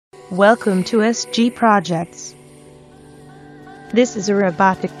Welcome to SG Projects. This is a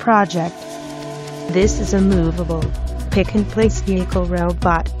robotic project. This is a movable, pick-and-place vehicle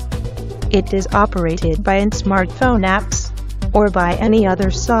robot. It is operated by smartphone apps, or by any other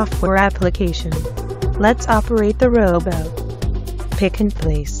software application. Let's operate the robo. Pick and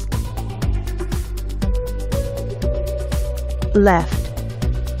place. Left.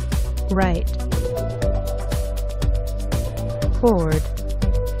 Right. Forward.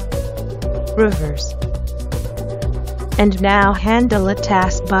 Reverse. And now handle a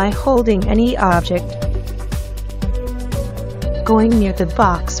task by holding any object. Going near the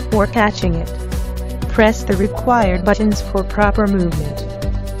box or catching it. Press the required buttons for proper movement.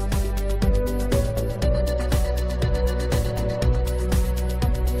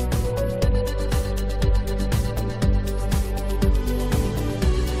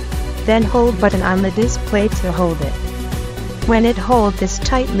 Then hold button on the display to hold it. When it holds this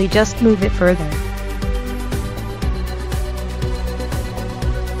tightly, just move it further.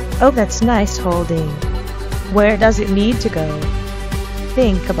 Oh, that's nice holding. Where does it need to go?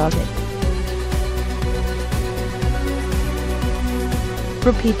 Think about it.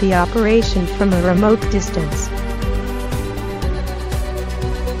 Repeat the operation from a remote distance.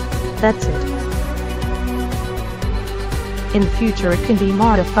 That's it. In the future it can be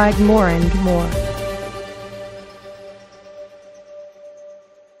modified more and more.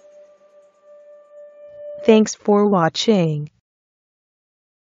 Thanks for watching.